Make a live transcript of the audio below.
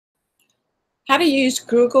How to use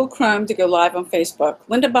Google Chrome to go live on Facebook.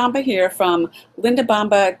 Linda Bomba here from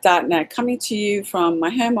lindabomba.net, coming to you from my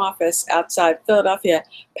home office outside Philadelphia,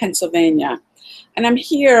 Pennsylvania. And I'm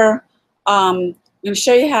here, I'm going to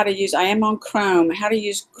show you how to use, I am on Chrome, how to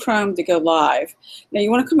use Chrome to go live. Now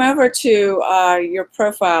you want to come over to your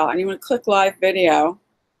profile and you want to click live video.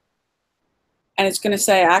 And it's going to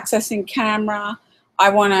say accessing camera.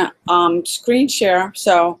 I want to screen share,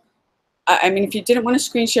 so I mean, if you didn't want to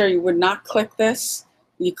screen share, you would not click this.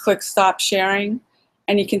 You click stop sharing,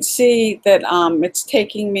 and you can see that it's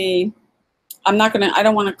taking me. I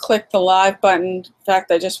don't want to click the live button. In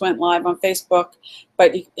fact, I just went live on Facebook,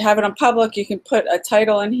 but you have it on public. You can put a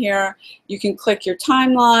title in here. You can click your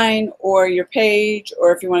timeline or your page,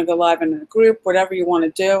 or if you want to go live in a group, whatever you want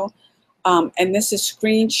to do. And this is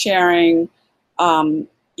screen sharing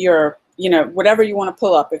your, whatever you want to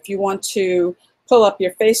pull up. If you want to pull up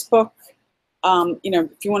your Facebook,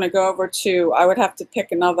 if you want to go over to, I would have to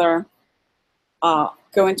pick another,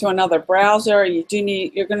 go into another browser. You're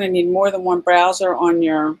going to need more than one browser on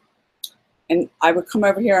your, and I would come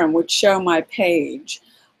over here and would show my page.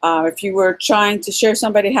 If you were trying to show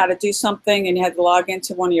somebody how to do something and you had to log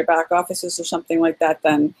into one of your back offices or something like that,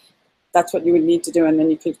 then that's what you would need to do, and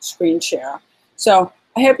then you could screen share. So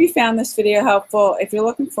I hope you found this video helpful. If you're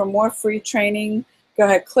looking for more free training, go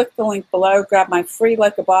ahead, click the link below, grab my free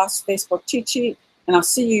Like a Boss Facebook cheat sheet, and I'll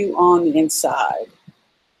see you on the inside.